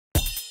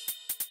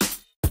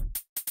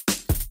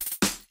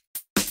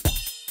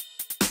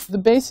The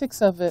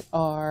basics of it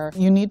are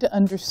you need to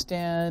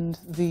understand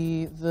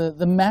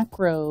the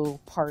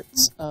macro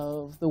parts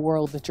of the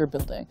world that you're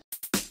building.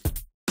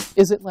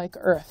 Is it like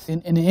Earth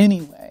in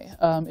any way?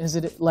 Is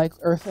it like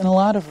Earth in a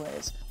lot of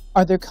ways?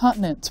 Are there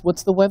continents?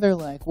 What's the weather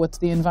like? What's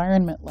the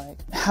environment like?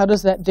 How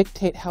does that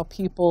dictate how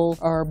people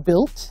are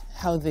built,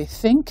 how they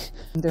think,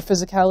 their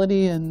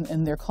physicality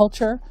and their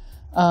culture?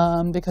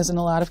 Because in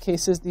a lot of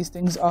cases these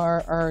things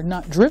are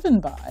not driven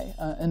by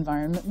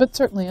environment, but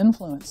certainly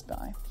influenced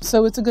by.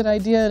 So it's a good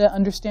idea to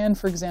understand,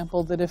 for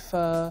example,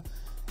 that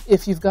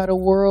if you've got a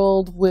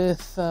world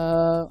with,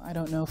 I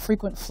don't know,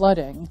 frequent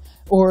flooding,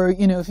 or,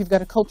 if you've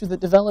got a culture that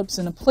develops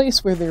in a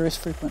place where there is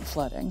frequent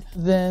flooding,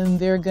 then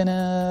they're going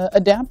to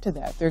adapt to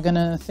that. They're going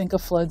to think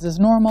of floods as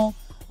normal.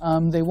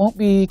 They won't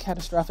be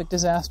catastrophic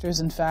disasters.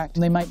 In fact,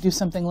 they might do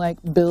something like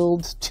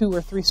build 2-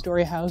 or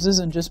 3-story houses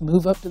and just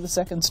move up to the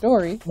 2nd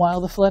story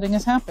while the flooding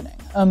is happening.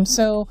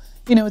 So,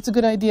 it's a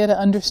good idea to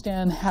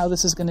understand how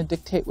this is going to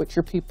dictate what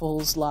your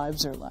people's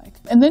lives are like.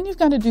 And then you've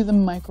got to do the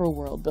micro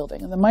world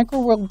building. And the micro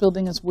world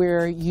building is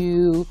where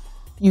you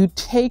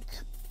take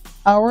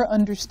our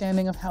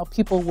understanding of how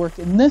people work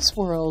in this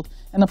world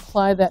and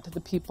apply that to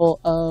the people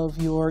of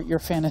your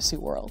fantasy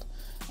world.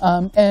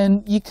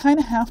 And you kind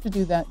of have to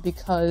do that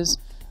because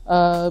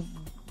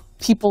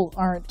people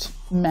aren't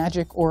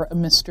magic or a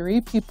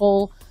mystery.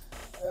 People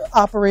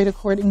operate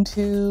according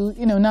to,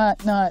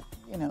 not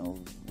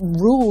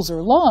rules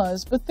or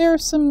laws, but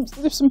there's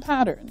some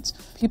patterns.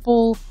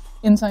 People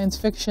in science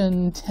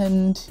fiction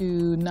tend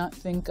to not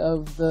think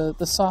of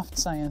the soft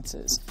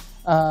sciences,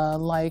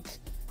 like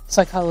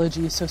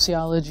psychology,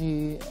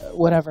 sociology,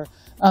 whatever.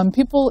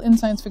 People in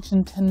science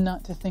fiction tend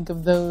not to think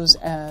of those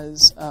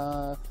as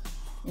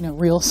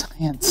real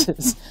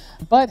sciences.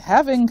 But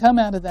having come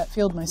out of that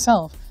field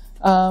myself,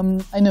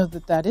 I know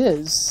that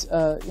is,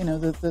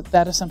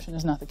 that assumption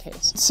is not the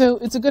case. So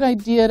it's a good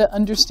idea to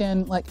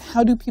understand,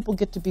 how do people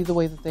get to be the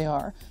way that they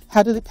are?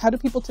 How do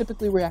people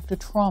typically react to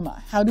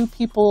trauma? How do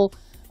people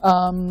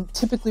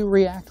typically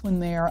react when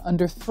they are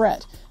under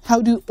threat?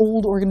 How do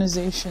old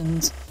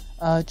organizations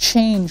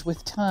change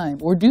with time,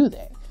 or do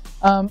they?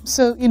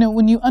 So,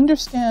 when you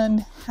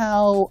understand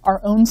how our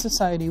own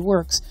society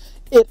works,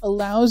 it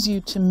allows you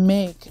to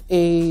make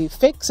a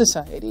fake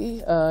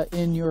society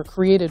in your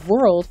created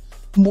world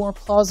more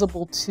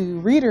plausible to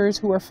readers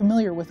who are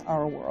familiar with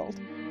our world.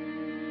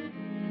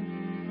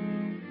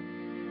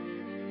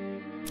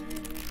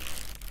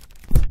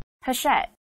 Hachette.